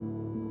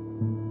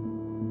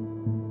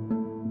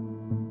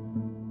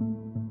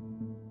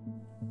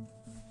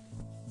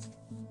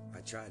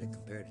try to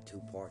compare the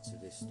two parts of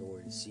this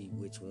story to see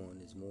which one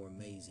is more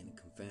amazing and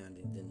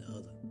confounding than the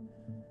other.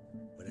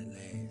 But at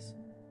last,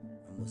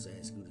 I must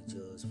ask you to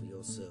judge for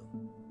yourself.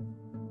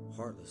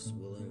 Heartless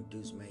will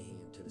introduce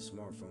Mayhem to the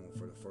smartphone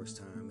for the first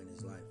time in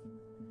his life.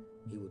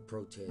 He would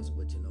protest,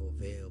 but to no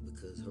avail,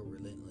 because her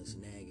relentless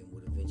nagging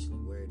would eventually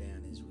wear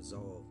down his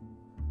resolve.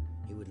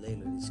 He would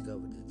later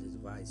discover that the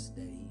device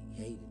that he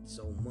hated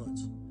so much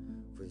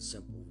for the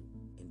simple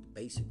and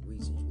basic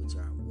reasons which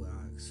I'll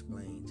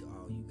explain to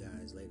all you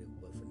guys later,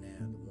 but for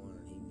now, the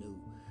one he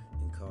knew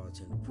and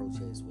caused him to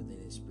protest within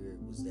his spirit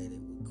was that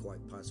it would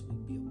quite possibly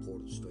be a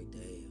portal straight to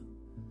hell.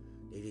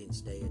 They didn't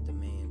stay at the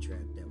man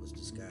trap that was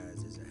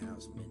disguised as a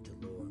house meant to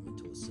lure him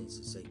into a sense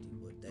of safety,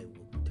 but they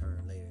would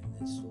return later in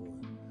this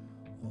story.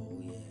 Oh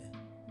yeah,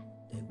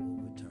 they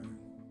will return.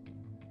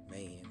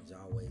 Mayhem is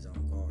always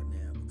on guard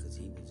now because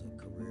he was a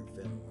career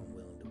felon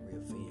unwilling to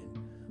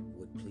reoffend,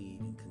 would plead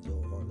and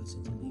cajole Heartless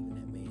into leaving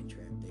that man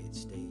trap they had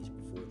staged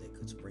before they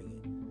could spring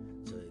it.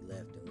 So they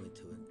left and went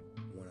to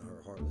one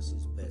of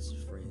Heartless's best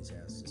friend's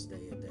house to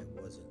stay at that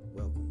wasn't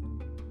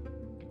welcome.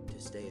 To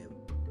stay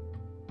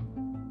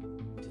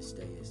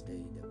a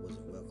stay that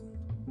wasn't welcomed.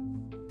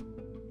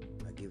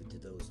 I give it to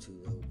those two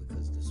though,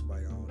 because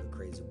despite all the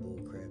crazy bull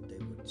crap, they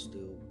would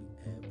still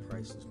have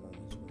priceless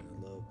moments when the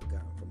love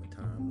begotten from a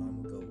time long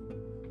ago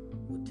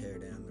would tear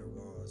down their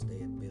walls they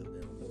had built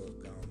in a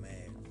world gone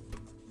mad.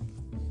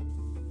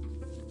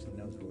 In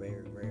those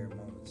rare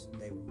moments,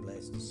 they were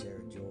blessed to share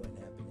joy and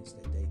happiness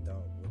that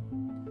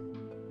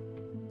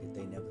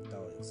they never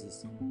thought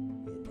existed.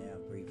 Yet now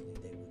briefly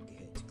they would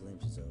catch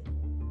glimpses of.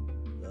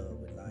 Love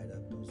would light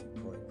up those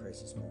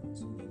precious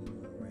moments, and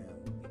anyone around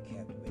would be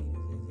captivated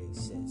as they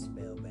sat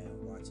spellbound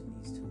watching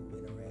these two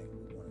interact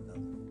with one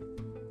another.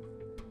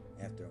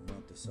 After a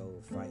month or so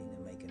of fighting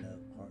and making up,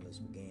 Heartless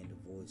began to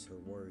voice her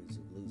worries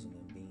of losing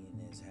him, being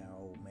as how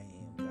old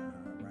Mayhem got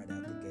her right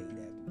out the gate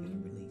after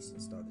being released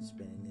and started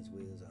spinning his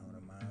wheels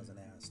 100 miles an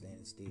hour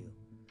standing still,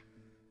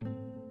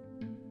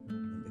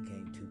 and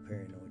became too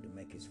paranoid to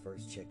make his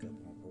first checkup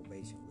on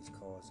probation, which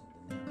caused him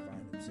to now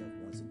find himself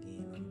once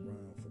again on the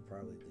run for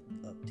probably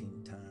the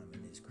upteenth time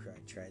in his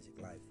tragic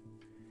life.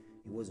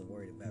 He wasn't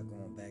worried about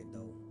going back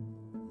though.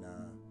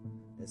 Nah,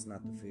 that's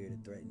not the fear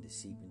that threatened to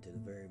seep into the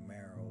very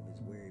marrow of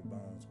his weary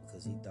bones,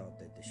 because he thought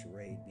that the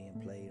charade being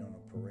played on a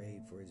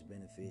parade for his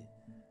benefit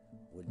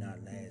would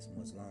not last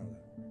much longer.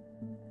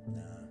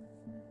 Nah,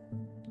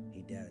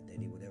 he doubted that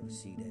he would ever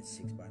see that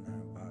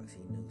 6x9 box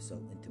he knew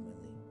so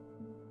intimately.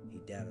 He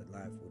doubted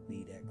life would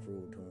be that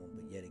cruel to him,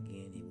 but yet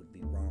again he would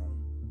be wrong.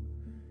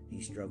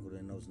 He struggled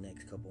in those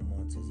next couple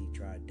months as he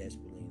tried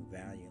desperately and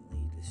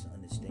valiantly to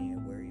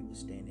understand where he was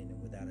standing,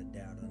 and without a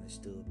doubt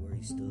understood where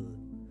he stood.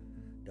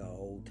 The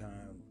whole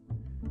time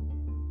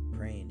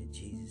praying to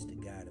Jesus to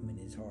guide him in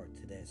his heart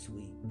to that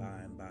sweet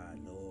by and by,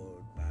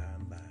 Lord, by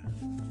and by.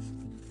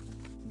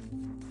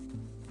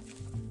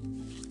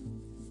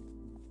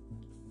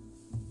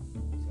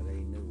 So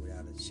they knew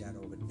without a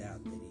shadow of a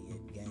doubt that he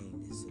had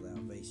gained his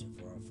salvation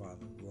for our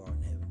Father who art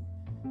in heaven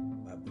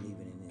by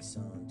believing in his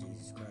Son,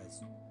 Jesus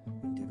Christ,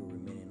 and through the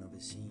remitting of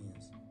his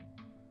sins.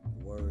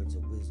 The words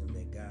of wisdom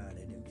that God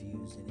had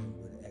infused in him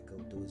would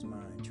echo through his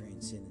mind,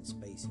 transcending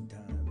space and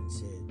time, and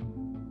said,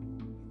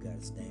 "You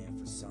gotta stand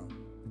for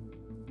something,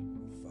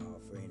 and fall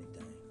for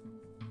anything."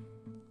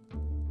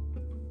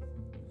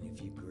 And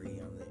if you agree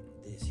on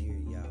this here,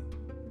 y'all,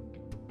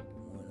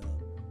 one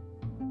up,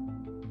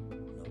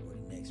 know where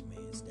the next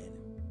man's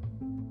standing,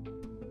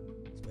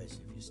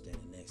 especially if you're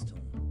standing next to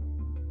him.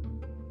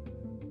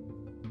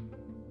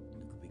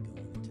 You could be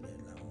going into that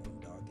long,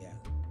 dark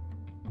alley.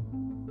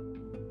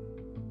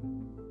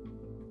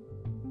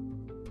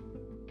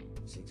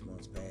 6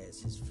 months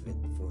passed his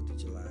 4th of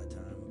July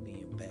time of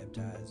being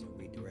baptized and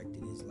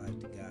redirected his life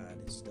to God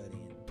and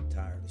studying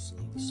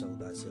tirelessly to show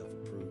thyself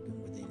approved,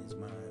 and within his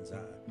mind's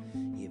eye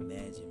he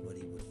imagined what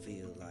he would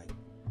feel like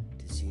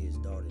to see his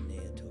daughter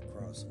nailed to a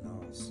cross and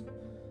all, so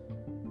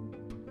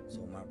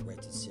my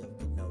wretched self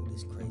could know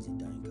this crazy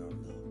thing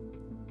called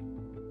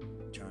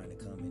love. Trying to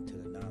come into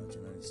the knowledge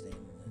and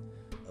understanding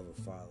of a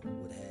father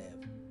would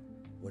have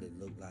what it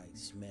looked like,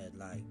 smelled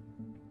like,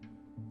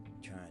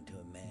 trying to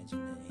imagine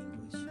the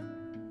anguish.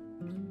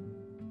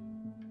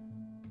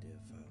 Dear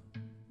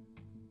Father,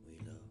 we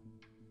love.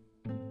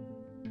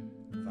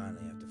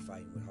 Finally, after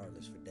fighting with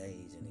Heartless for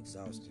days and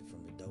exhausted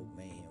from the dope,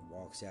 Mayhem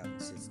walks out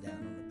and sits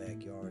down in the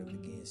backyard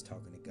and begins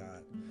talking to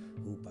God,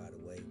 who, by the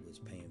way, was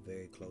paying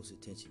very close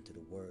attention to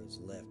the words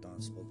left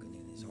unspoken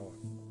in his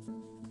heart.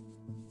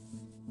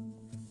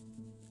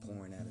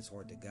 Pouring out his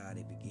heart to God,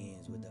 he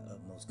begins with the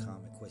utmost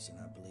common question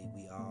I believe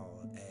we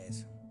all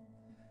ask,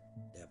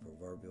 that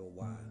proverbial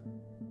why.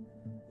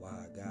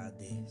 Why God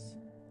this?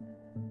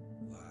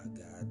 Why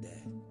God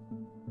that?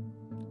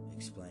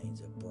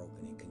 Explains a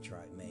broken and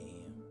contrite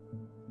Mayhem,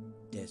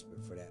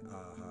 desperate for that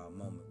aha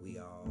moment we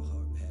all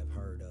have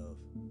heard of.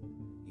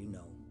 You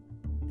know,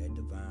 that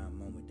divine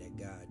moment that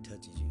God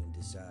touches you and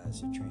decides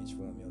to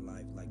transform your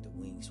life like the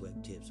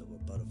wing-swept tips of a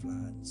butterfly,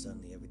 and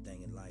suddenly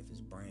everything in life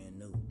is brand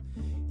new.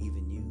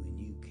 Even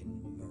you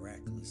can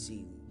miraculously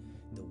see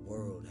the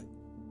world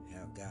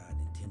how God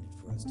intended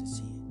for us to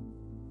see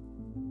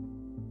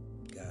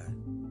it. God,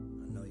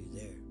 I know you're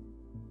there.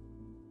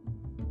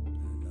 I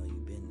know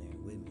you've been there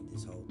with me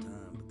this whole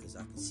time because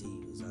I can see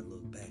you as I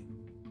look back.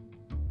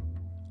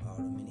 All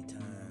the many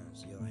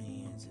times your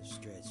hands have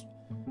stretched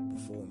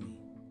before me,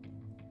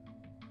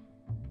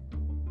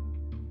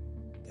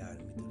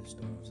 guiding me through the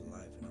storms of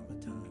life, and all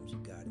the times you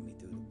guided me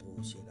through the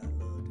bullshit I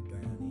love to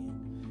drown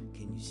in.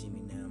 Can you see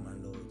me now, my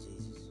Lord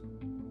Jesus?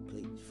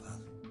 Please,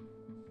 Father,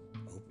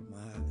 open my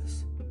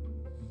eyes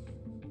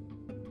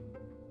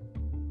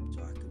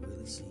so I can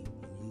really see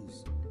and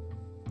use.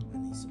 I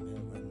need some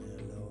help right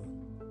now, Lord.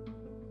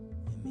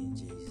 Amen,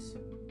 Jesus.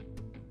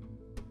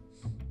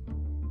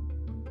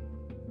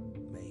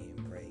 Mayhem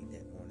prayed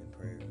that morning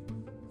prayer.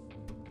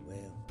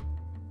 Well,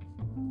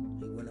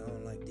 he went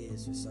on like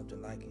this or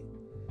something like it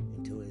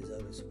until his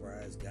other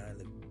surprise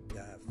God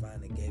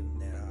finally gave him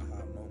that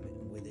aha moment,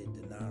 and with it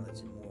the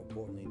knowledge and more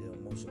importantly the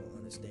emotional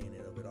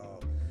understanding of it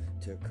all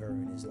to occur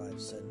in his life.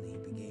 Suddenly he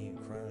began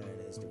crying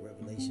as the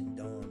revelation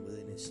dawned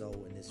within his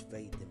soul, and his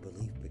faith and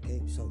belief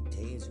became so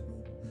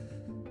tangible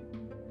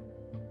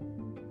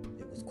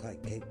it was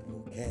quite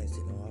capable of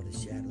casting all the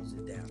shadows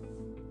of doubt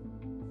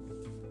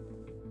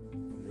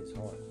from his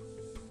heart.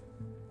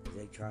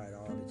 They tried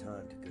all the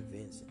time to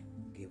convince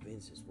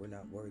us we're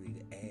not worthy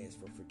to ask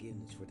for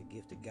forgiveness for the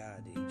gift of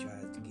God that he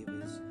tries to give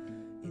us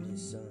in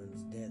his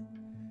son's death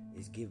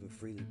is given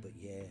freely, but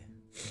yeah,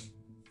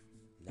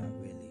 not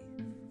really.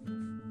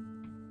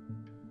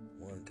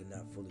 One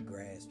cannot fully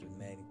grasp the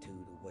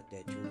magnitude of what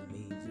that truly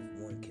means if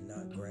one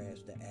cannot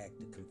grasp the act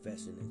of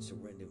confessing and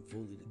surrendering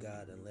fully to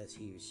God unless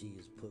he or she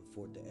has put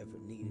forth the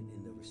effort needed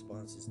in the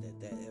responses that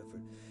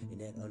effort and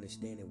that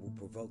understanding will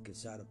provoke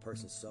inside a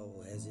person's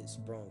soul as it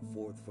sprung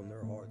forth from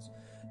their hearts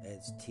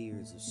as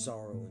tears of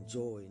sorrow and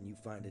joy, and you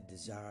find a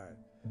desire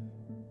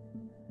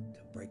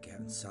to break out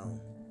in song.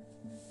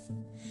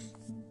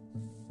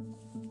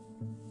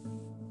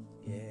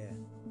 Yeah,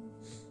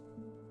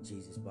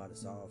 Jesus bought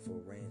us all for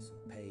a ransom.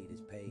 Paid is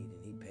paid,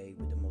 and he paid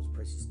with the most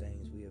precious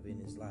things we have in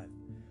his life.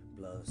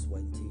 Blood,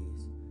 sweat, and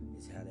tears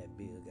is how that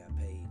bill got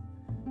paid.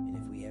 And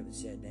if we haven't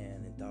sat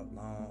down and thought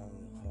long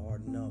and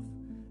hard enough,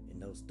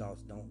 and those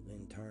thoughts don't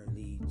in turn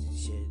lead to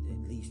shed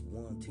at least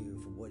one tear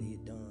for what he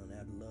had done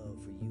out of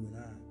love for you and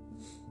I,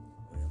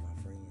 well, my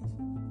friends,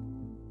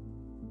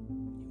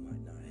 you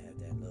might not have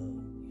that love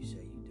you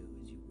say you do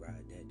as you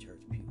ride that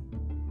church pew.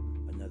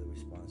 Another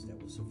response that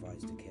will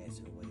suffice to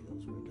casting away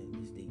those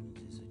relentless demons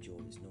is a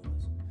joyous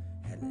noise.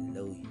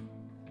 Hallelujah.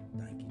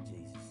 Thank you,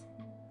 Jesus.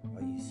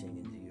 Are you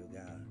singing to your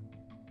God?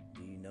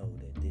 Do you know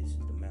that this is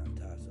the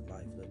mountaintops of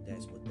life? Look,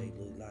 that's what they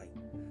look like.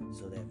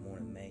 So that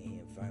morning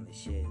mayhem finally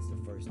sheds the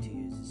first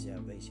tears of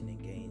salvation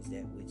and gains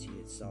that which he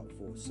had sought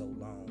for so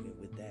long, and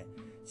with that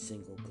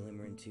single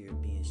glimmering tear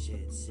being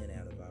shed, sent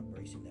out a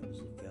vibration that was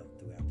felt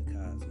throughout the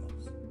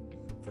cosmos.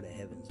 For the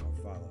heavens, our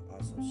Father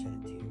also shed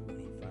a tear when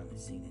he finally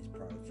seen his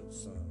prodigal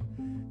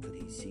son. Could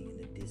he see in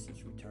the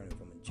distance returning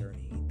from a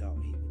journey he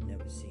thought he would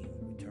never see him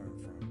return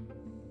from?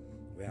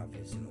 Ralph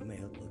and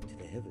Omega looked to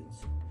the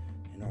heavens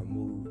and are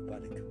moved by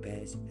the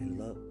compassion and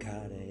love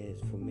God has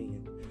for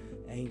men.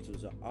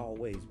 Angels are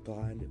always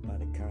blinded by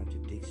the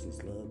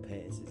contradictions love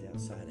passes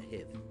outside of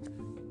heaven.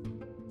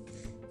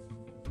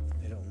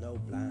 They don't know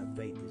blind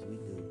faith as we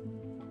do,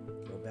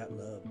 or about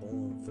love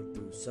born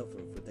through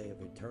suffering, for they are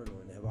eternal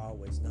and have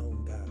always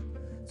known God,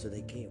 so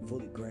they can't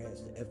fully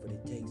grasp the effort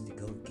it takes to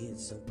go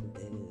against something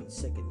that is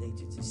second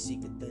nature, to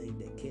seek a thing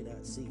that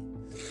cannot see.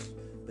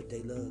 But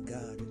they love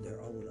God in their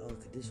own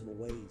unconditional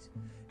ways,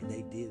 and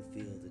they did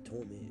feel the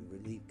torment and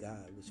relief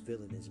God was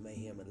feeling as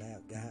mayhem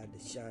allowed God to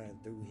shine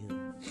through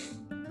him.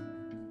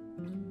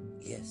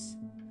 Yes,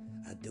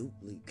 I do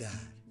believe God.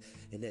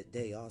 And that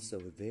day also,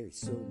 and very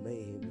soon,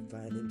 mayhem would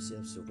find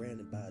himself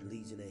surrounded by a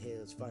legion of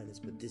hell's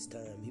finest, but this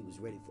time he was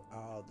ready for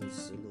all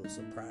those little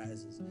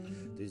surprises.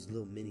 There's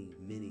little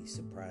many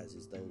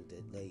surprises, though,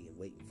 that lay and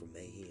waiting for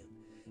mayhem.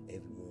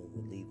 Everyone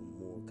would leave him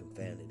more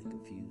confounded and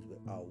confused, but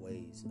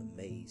always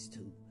amazed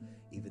too,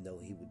 even though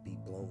he would be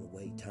blown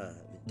away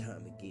time and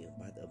time again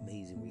by the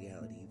amazing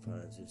reality he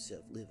finds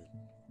himself living.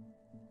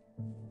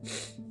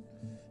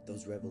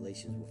 Those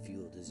revelations will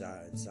fuel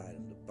desire inside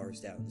him to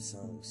burst out in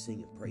songs,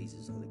 singing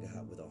praises unto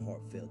God with a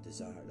heartfelt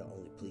desire to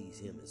only please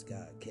him as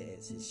God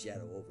casts his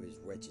shadow over his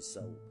wretched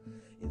soul.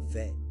 In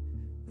fact,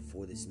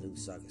 before this new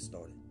saga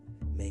started,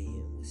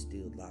 Mayhem was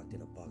still locked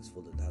in a box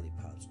full of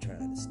lollipops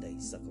trying to stay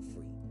sucker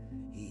free.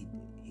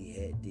 He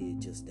had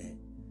did just that.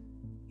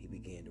 He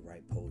began to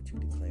write poetry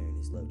declaring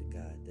his love to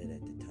God that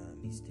at the time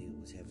he still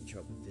was having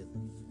trouble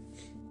feeling.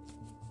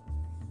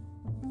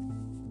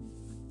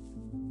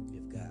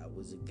 If God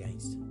was a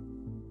gangster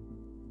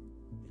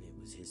and it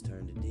was his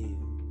turn to deal,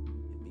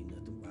 it'd be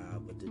nothing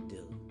wild but the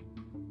dealer.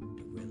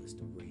 The real is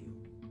the real.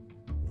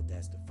 Well,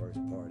 that's the first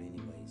part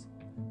anyways.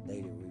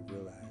 Later we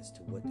realized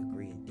to what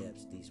degree and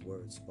depths these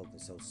words spoken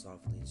so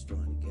softly and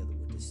strung together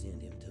would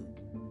descend him to.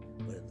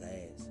 But at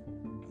last,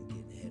 I'm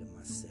getting ahead of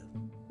myself.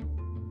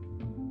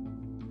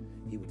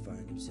 He would would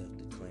find himself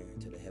declaring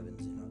to the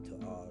heavens and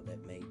unto all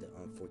that made the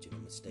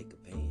unfortunate mistake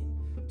of paying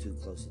too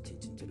close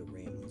attention to the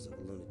ramblings of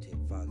a lunatic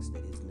fox,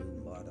 that his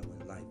new motto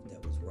in life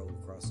that was rolled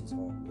across his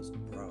heart was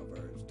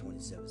Proverbs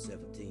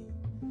 27:17.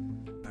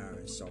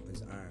 Iron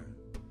sharpens iron,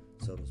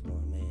 so does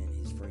one man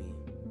his friend.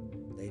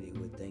 Lady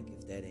would think,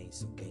 if that ain't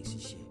some gangster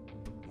shit,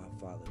 my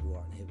Father who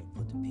art in heaven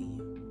put the pen.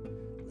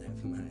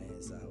 Laughing my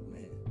ass out,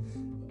 man.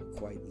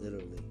 Quite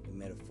literally and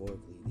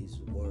metaphorically, these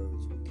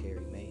words would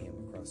carry mayhem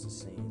across the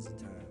sands of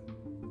time.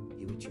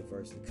 He would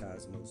traverse the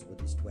cosmos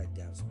with his twacked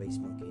out space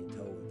monkey in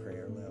tow and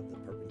parallel the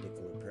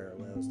perpendicular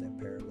parallels that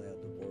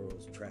paralleled the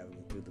worlds,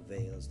 traveling through the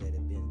veils that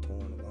had been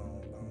torn a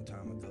long, long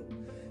time ago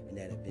and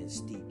that had been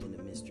steeped in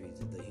the mysteries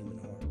of the human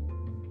heart.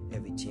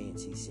 Every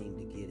chance he seemed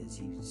to get as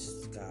he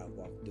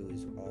skywalked through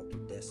his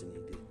altered destiny,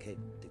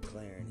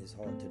 declaring his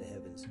heart to the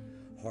heavens,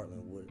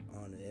 Heartland would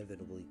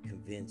inevitably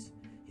convince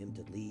him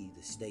to leave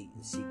the state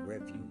and seek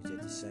refuge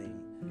at the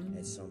same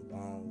as some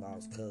long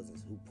lost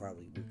cousins who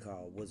probably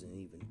recall wasn't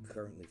even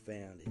currently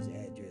found, his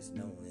address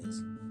known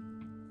as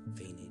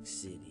Phoenix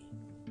City.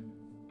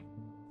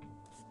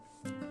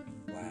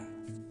 Wow.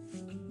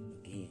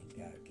 Again,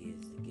 God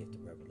gives the gift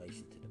of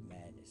revelation to the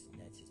madness,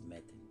 and that's his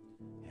method.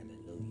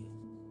 Hallelujah.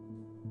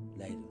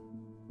 Later,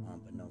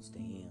 unbeknownst to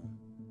him,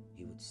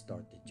 he would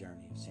start the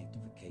journey of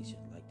sanctification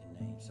like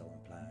the name so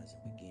implies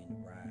and begin to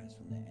rise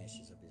from the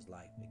ashes of his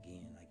life.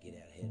 Again, I get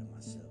out ahead of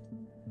myself.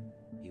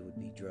 He would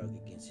be drugged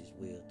against his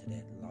will to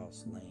that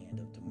lost land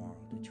of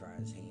tomorrow to try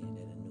his hand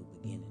at a new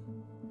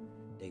beginning.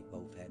 They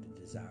both had a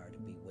desire to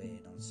be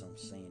wed on some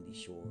sandy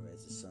shore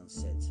as the sun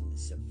sets in the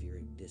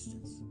sulphuric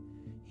distance.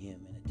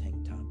 Him in a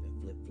tank top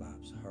and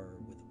flip-flops, her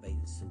with a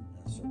bathing suit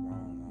and a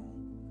sarong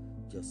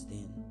on. Just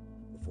then,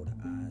 before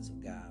the eyes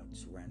of God,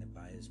 surrounded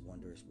by his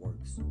wondrous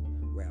works,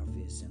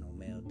 Ralpheus and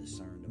O'Mel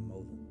discerned a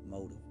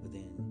motive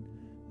within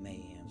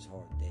Mayhem's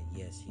heart that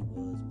yes, he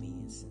was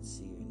being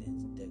sincere in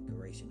his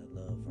declaration of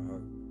love for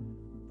her,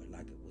 but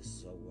like it was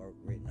so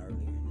written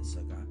earlier in the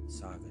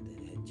saga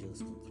that had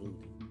just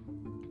concluded.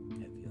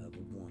 Have you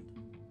ever wondered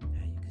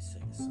how you could say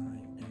the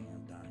same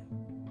damn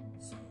thing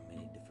so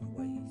many different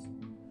ways?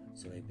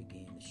 So they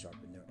began to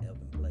sharpen their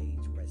elven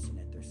blades, resting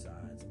at their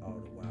sides, all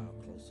the while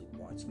closely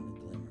watching the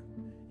glimmer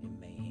in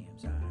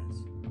Mayhem's eyes.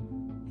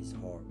 His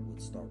heart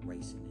would start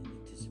racing in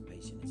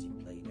anticipation as he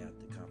played out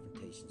the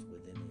confrontations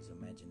within his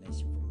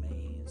imagination, for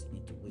Mayhem's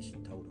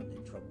intuition told him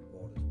that troubled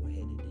waters were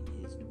headed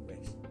in his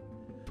direction.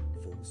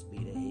 Full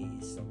speed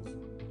ahead,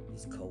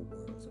 his cold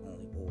world's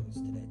only orders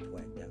to that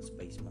twacked out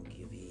space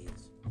monkey of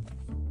his.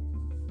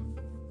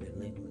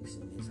 Relentless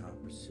in his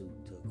hot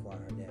pursuit to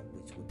acquire that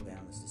which would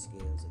balance the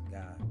scales of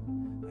God,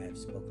 I have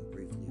spoken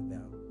briefly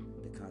about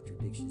the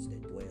contradictions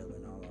that dwell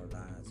in all our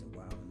lives, and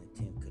while an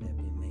attempt could have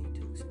been made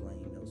to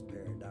explain those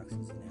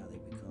paradoxes and how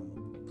they become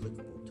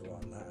applicable to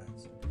our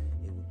lives,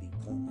 it would be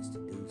pointless to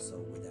do so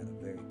without a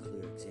very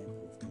clear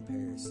example of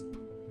comparison.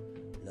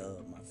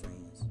 Love, my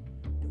friends,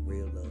 the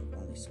real love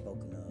only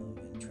spoken of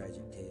in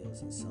tragic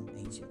tales and some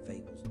ancient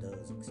fables,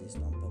 does exist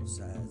on both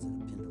sides of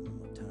the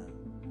pendulum of time.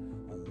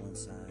 On one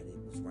side it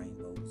was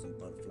rainbows and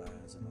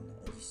butterflies, and on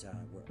the other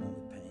side where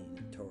only pain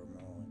and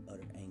turmoil and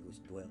utter anguish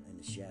dwelt in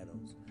the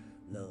shadows,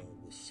 love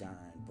would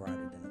shine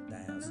brighter than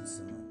 1,000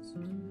 suns.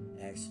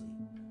 Actually,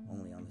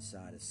 only on the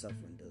side of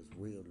suffering does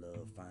real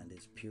love find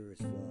its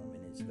purest form,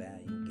 and its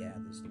value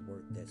gathers the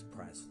worth that's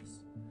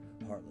priceless.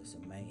 Heartless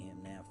and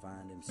Mayhem now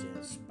find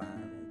themselves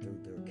spiraling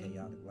through their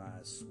chaotic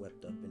lives,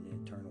 swept up in the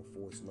eternal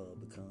force love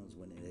becomes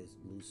when it is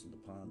loosened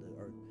upon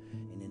the earth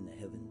and in the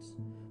heavens,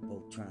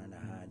 both trying to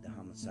hide the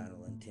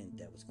homicidal intent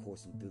that was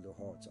coursing through their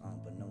hearts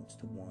unbeknownst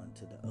to one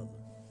to the other.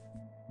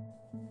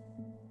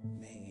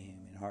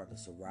 Mayhem and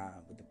Heartless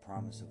arrive with the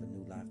promise of a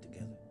new life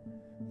together.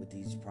 With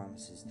these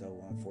promises,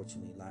 though,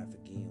 unfortunately, life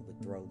again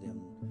would throw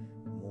them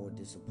more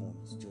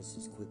disappointments just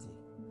as quickly.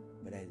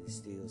 But as is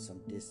still some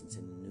distance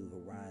in the new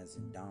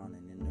horizon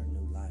dawning in their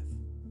new life,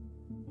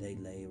 they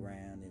lay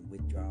around in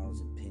withdrawals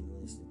and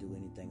penniless to do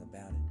anything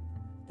about it.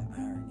 The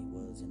irony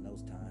was, in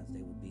those times,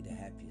 they would be the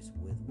happiest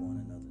with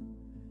one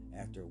another.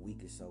 After a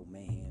week or so,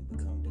 Mayhem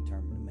became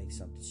determined to make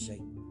something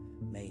shake.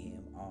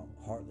 Mayhem,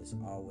 Heartless,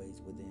 always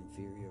with the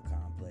inferior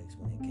complex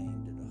when it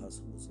came to the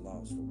hustle, was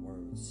lost for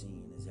words,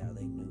 seeing as how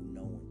they knew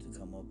no one to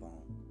come up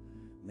on.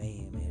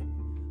 Mayhem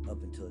had,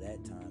 up until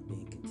that time,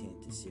 been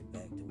content to sit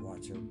back to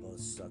watch her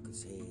bust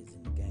suckers' heads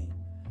in the game,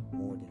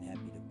 more than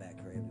happy to back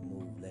her every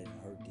move, letting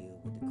her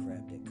deal with the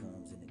crap that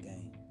comes in the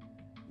game.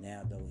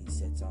 Now, though, he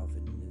sets off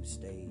in a new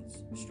stage,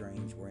 a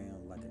strange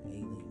realm like an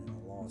alien in a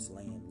lost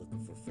land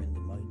looking for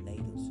friendly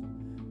natives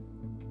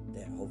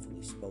that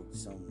hopefully spoke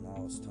some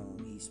lost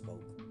tongue he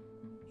spoke.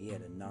 He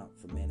had a knock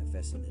for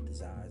manifesting the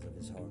desires of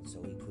his heart,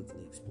 so he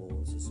quickly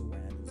explores his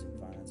surroundings and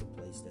finds a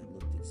place that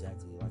looked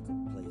exactly like a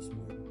place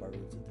where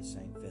birds of the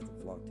same feather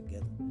flock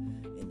together.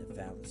 In the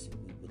fallacy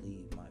we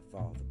believe might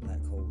fall the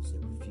black holes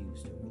that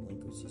refuse to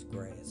relinquish his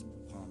grasp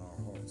upon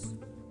our hearts.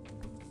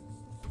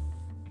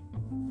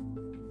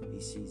 He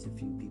sees a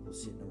few people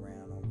sitting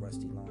around on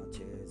rusty lawn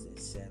chairs that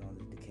sat on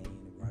the decaying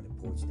and rotted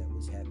porch that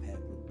was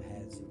haphazardly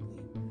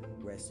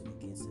resting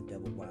against a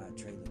double-wide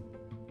trailer,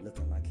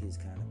 looking like his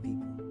kind of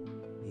people.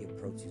 He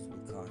approaches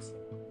with caution,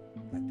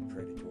 like the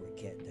predatory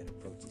cat that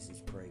approaches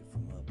his prey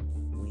from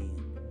upwind,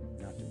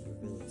 not to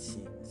reveal its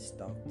scent,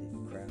 stalked it,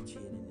 crouch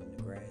hidden in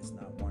the grass,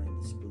 not wanting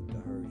to spook the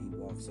herd. He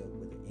walks up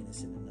with an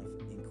innocent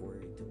enough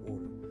inquiry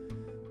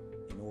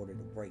in order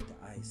to break the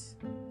ice.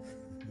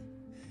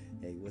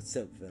 Hey, what's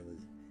up,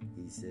 fellas?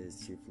 He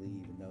says cheerfully,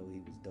 even though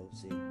he was dope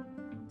sick.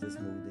 Just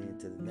moved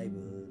into the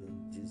neighborhood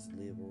and just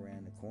live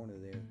around the corner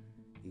there.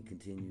 He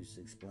continues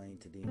to explain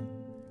to them.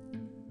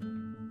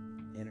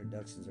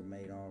 Introductions are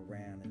made all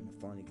around, and the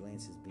funny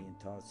glances being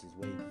tossed his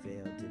way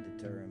failed to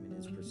deter him in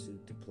his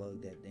pursuit to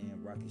plug that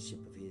damn rocket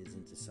ship of his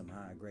into some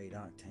high-grade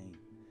octane.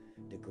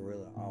 The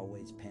gorilla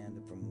always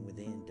pounded from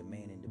within,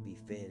 demanding to be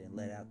fed and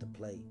let out to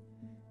play.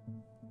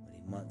 But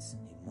he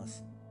mustn't.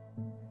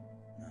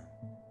 No.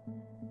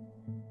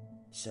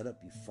 Shut up,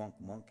 you funk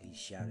monk, he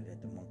shouted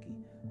at the monkey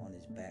on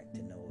his back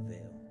to no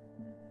avail.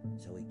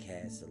 So he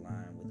cast a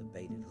line with a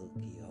baited hook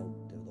he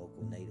hoped the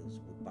local natives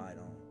would bite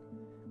on,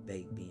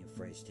 bait being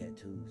fresh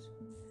tattoos.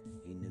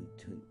 He knew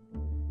too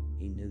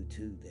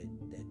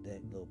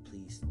that little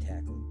pleased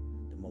tackle,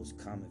 the most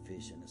common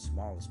fish in the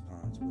smallest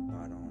ponds, would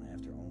bite on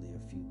after only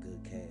a few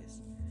good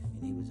casts,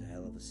 and he was a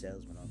hell of a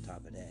salesman on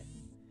top of that.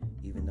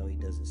 Even though he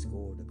doesn't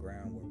score, the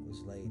groundwork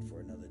was laid for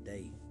another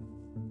day.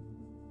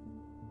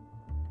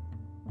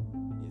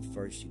 If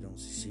first you don't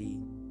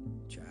succeed,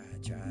 try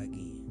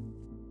again.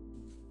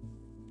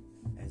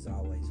 As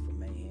always, for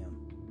Mayhem,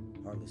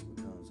 Heartless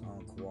becomes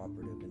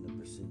uncooperative in the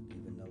pursuit,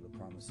 even though the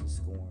promises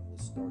scoring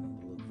was starting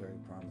to look very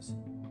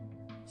promising.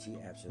 She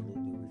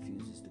absolutely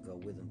refuses to go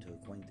with him to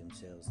acquaint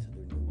themselves to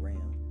their new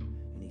realm,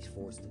 and he's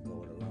forced to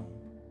go it alone.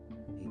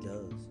 He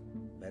does.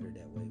 Better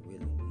that way,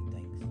 really, he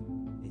thinks.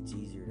 It's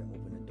easier to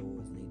open the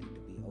doors needed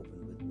to be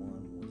opened with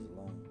one was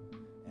alone.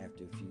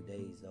 After a few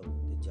days, though,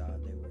 the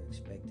job they were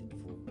expected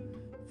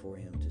for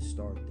him to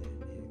start that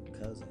their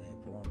cousin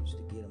had promised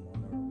to get him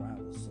on their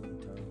arrival soon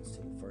turns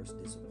to the first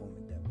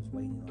disappointment that was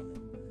waiting on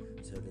them.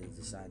 So they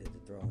decided to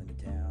throw in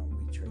the towel,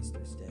 retrace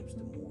their steps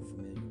to more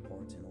familiar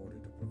parts in order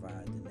to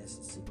provide the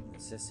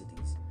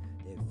necessities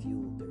that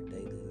fueled their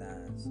daily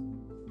lives.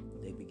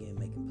 They began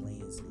making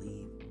plans to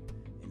leave,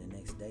 and the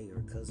next day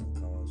her cousin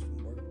calls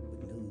from work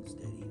with news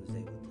that he was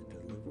able to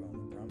deliver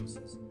on the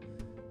promises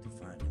to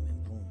find him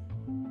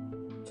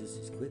employment. Just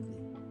as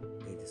quickly,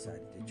 they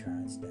decided to try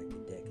and stack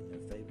the deck in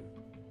their favor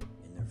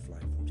in their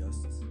flight from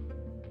justice.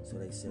 So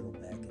they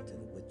settled back into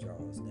the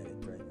withdrawals that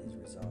had threatened his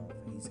resolve.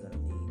 He's going to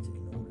need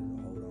in order to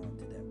hold on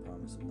to that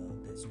promise of love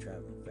that's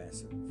traveling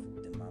faster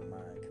than my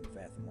mind can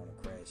fathom on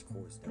a crash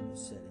course that will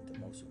set into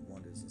motion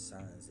wonders and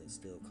signs that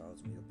still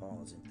cause me to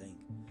pause and think.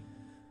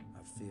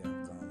 I fear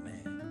I've gone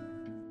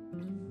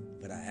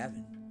mad. But I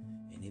haven't.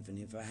 And even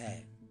if I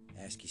had,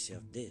 ask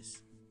yourself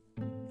this.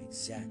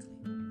 Exactly.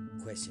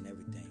 Question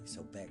everything.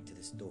 So back to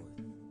the story.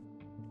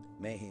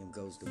 Mayhem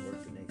goes to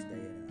work the next day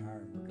at an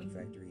ironworking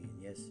factory, and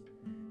yes,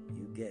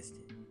 you guessed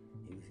it,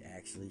 he was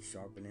actually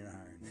sharpening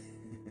iron.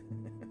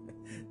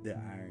 The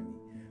irony.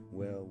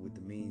 Well, with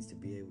the means to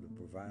be able to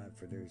provide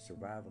for their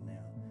survival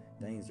now,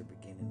 things are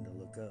beginning to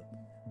look up.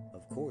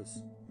 Of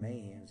course,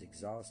 Mayhem's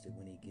exhausted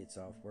when he gets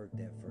off work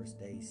that first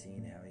day,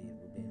 seeing how he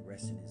had been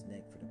resting his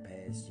neck for the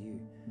past year,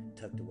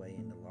 tucked away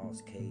in the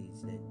lost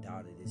cage that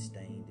dotted his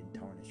stained and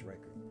tarnished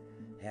record.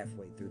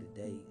 Halfway through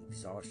the day,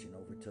 exhaustion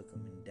overtook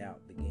him and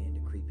doubt began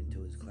to creep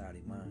into his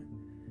cloudy mind.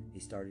 He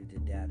started to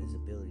doubt his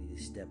ability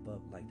to step up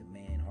like the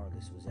man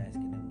Heartless was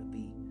asking him to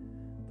be.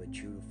 But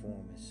true to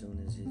form, as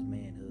soon as his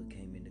manhood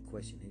came into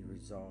question, he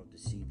resolved to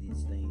see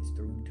these things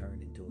through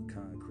turned into a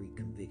concrete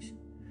conviction.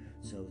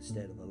 So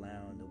instead of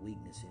allowing the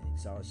weakness and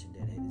exhaustion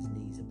that had his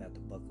knees about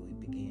to buckle, he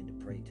began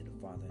to pray to the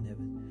Father in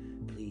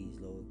heaven. Please,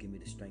 Lord, give me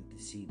the strength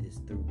to see this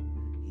through,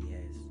 he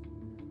asked.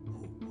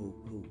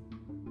 Who?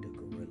 The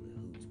gorilla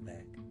hoots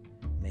back.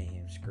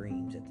 Mayhem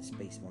screams at the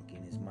space monkey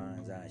in his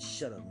mind's eye.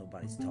 Shut up,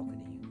 nobody's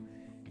talking to you.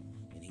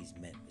 And he's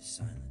met with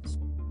silence.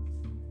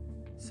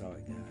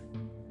 Sorry,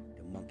 God.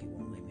 The monkey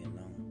won't leave me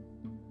alone.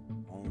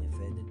 I only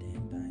fed the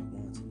damn thing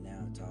once, and now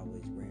it's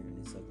always rearing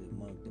its ugly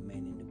mug,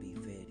 demanding to be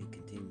fed. He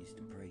continues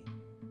to pray.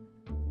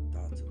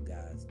 Thoughts of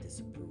God's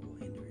disapproval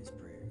hinder his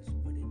prayers,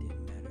 but it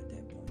didn't matter at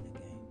that point in the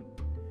game.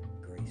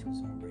 Grace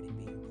was already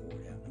being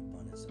poured out in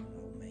abundance on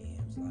old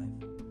Mayhem's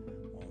life.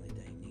 Only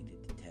they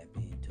needed to tap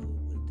into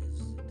it with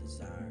this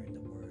desire, the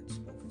words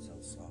spoken so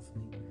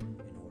softly,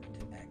 in order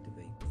to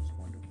activate those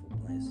wonderful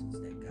blessings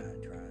that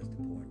God tries to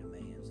pour into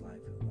Mayhem's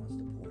life and wants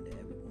to pour into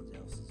everyone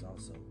else's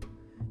also,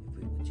 if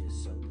we would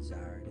just so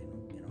desire it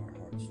in our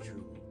hearts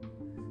truly.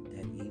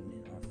 That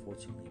evening,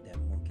 unfortunately, that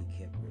monkey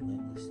kept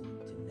relentlessly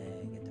to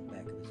nag at the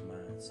back of his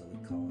mind, so he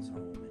calls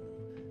home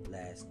in a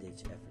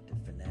last-ditch effort to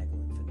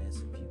finagle and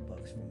finesse a few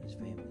bucks from his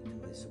family.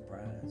 To his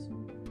surprise,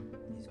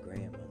 his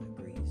grandmother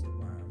agrees to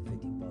wire him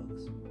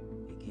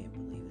 $50. He can't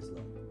believe his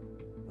luck.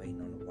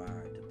 Waiting on the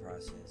wire to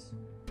process,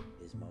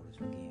 his motors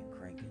began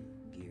cranking,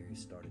 gears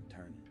started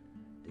turning,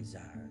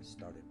 desires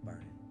started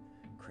burning,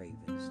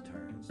 cravings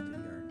turns to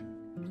yearning.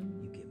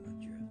 You get my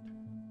drift.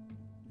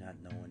 Not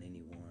knowing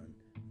anyone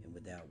and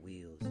without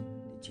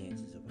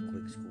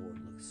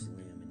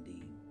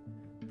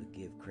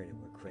credit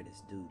where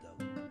credit's due,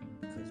 though,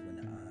 because when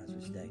the odds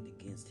were stacked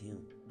against him,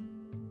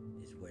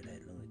 is where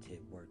that lunatic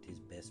worked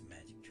his best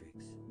magic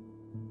tricks.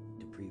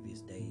 The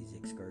previous day's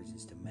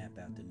excursions to map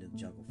out the new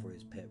jungle for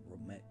his pet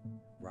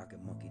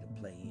rocket monkey to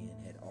play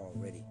in had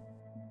already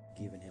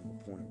given him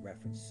a point of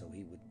reference, so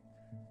he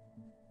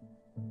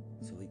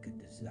could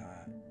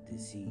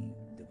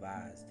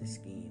devise the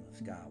scheme of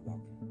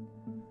skywalking.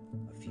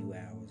 A few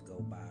hours go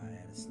by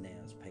at a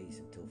snail's pace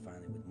until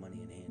finally, with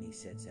money in hand, he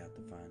sets out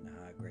to find the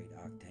high-grade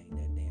octane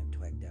that damn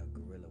twacked out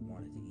gorilla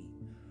wanted to eat.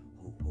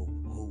 Ho, ho,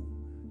 ho!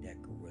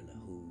 That gorilla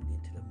hooed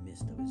into the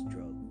midst of his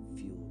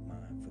drug-fueled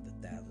mind for the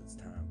thousandth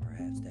time,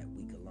 perhaps that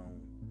week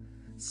alone.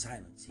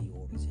 Silence, he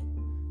orders it,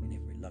 and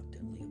it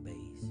reluctantly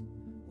obeys.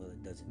 Well,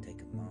 it doesn't take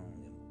him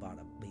long, and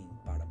bada bing,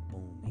 bada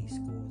boom, he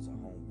scores a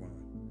home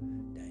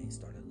run. Dane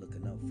started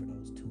looking up for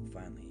those two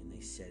finally, and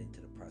they set into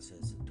the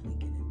process of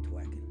tweaking and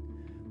twacking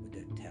with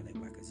their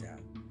tallywhackers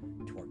out,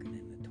 twerking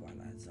in the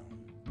twilight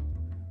zone.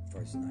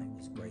 First night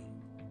was great.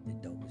 The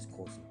dope is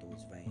coursing through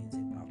his veins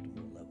at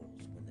optimal levels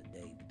when the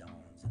day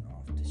dawns, and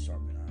off to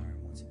sharpen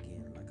iron once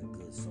again like a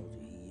good soldier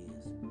he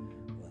is.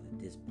 Well, at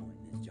this point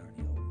in his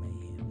journey, old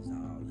Mayhem is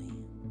all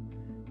in.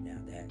 Now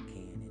that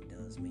can and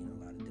does mean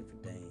a lot of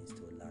different things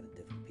to a lot of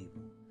different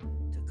people.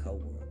 To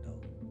Co-World,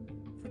 though,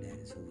 for that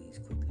is who he's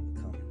quickly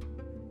becoming,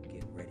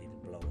 getting ready to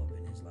blow up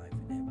in his life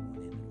and everyone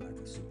in it like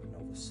a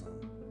supernova sun.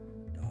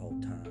 The whole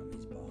time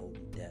he's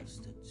beholding death's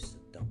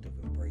seductive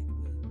embrace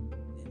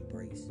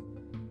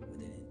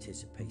with an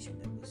anticipation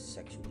that was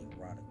sexually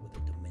erotic with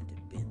a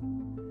demented bent.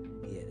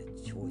 He had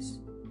a choice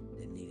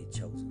that needed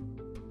chosen,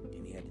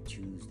 and he had to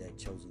choose that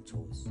chosen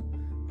choice.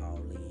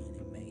 All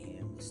in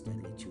Mayhem was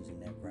steadily choosing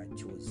that right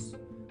choice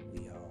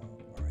we all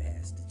are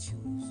asked to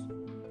choose.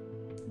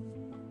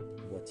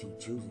 What's he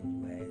choosing,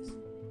 you ask?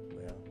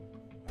 Well,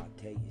 I'll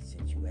tell you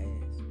since you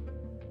asked.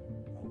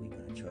 Are we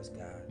going to trust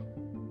God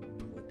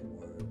and what the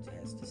words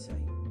has to say?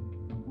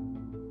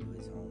 To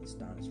his own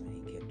astonishment,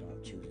 he kept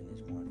on choosing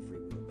his one free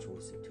will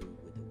choice or two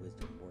with the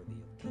wisdom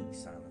worthy of King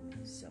Solomon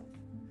himself.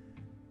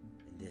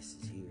 And this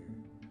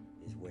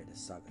is where the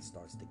saga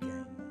starts to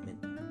gain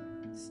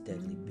momentum,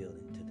 steadily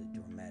building to the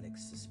dramatic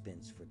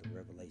suspense for the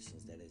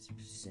revelations that has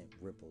sent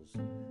ripples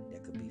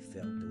that could be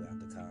felt throughout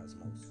the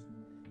cosmos.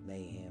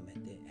 Mayhem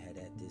had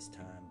at this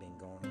time been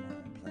going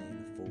around playing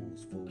the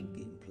fool's fool,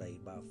 getting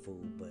played by a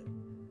fool, but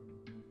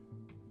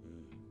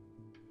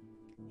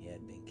he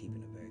had been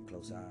keeping a very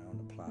close eye on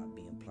the plot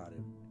being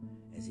plotted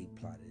as he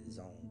plotted his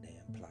own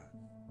damn plot.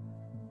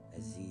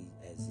 As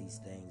these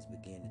things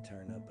began to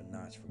turn up a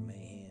notch for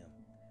Mayhem,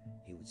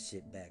 he would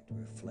sit back to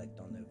reflect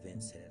on the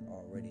events that had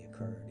already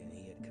occurred and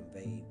he had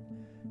conveyed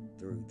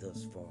through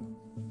thus far.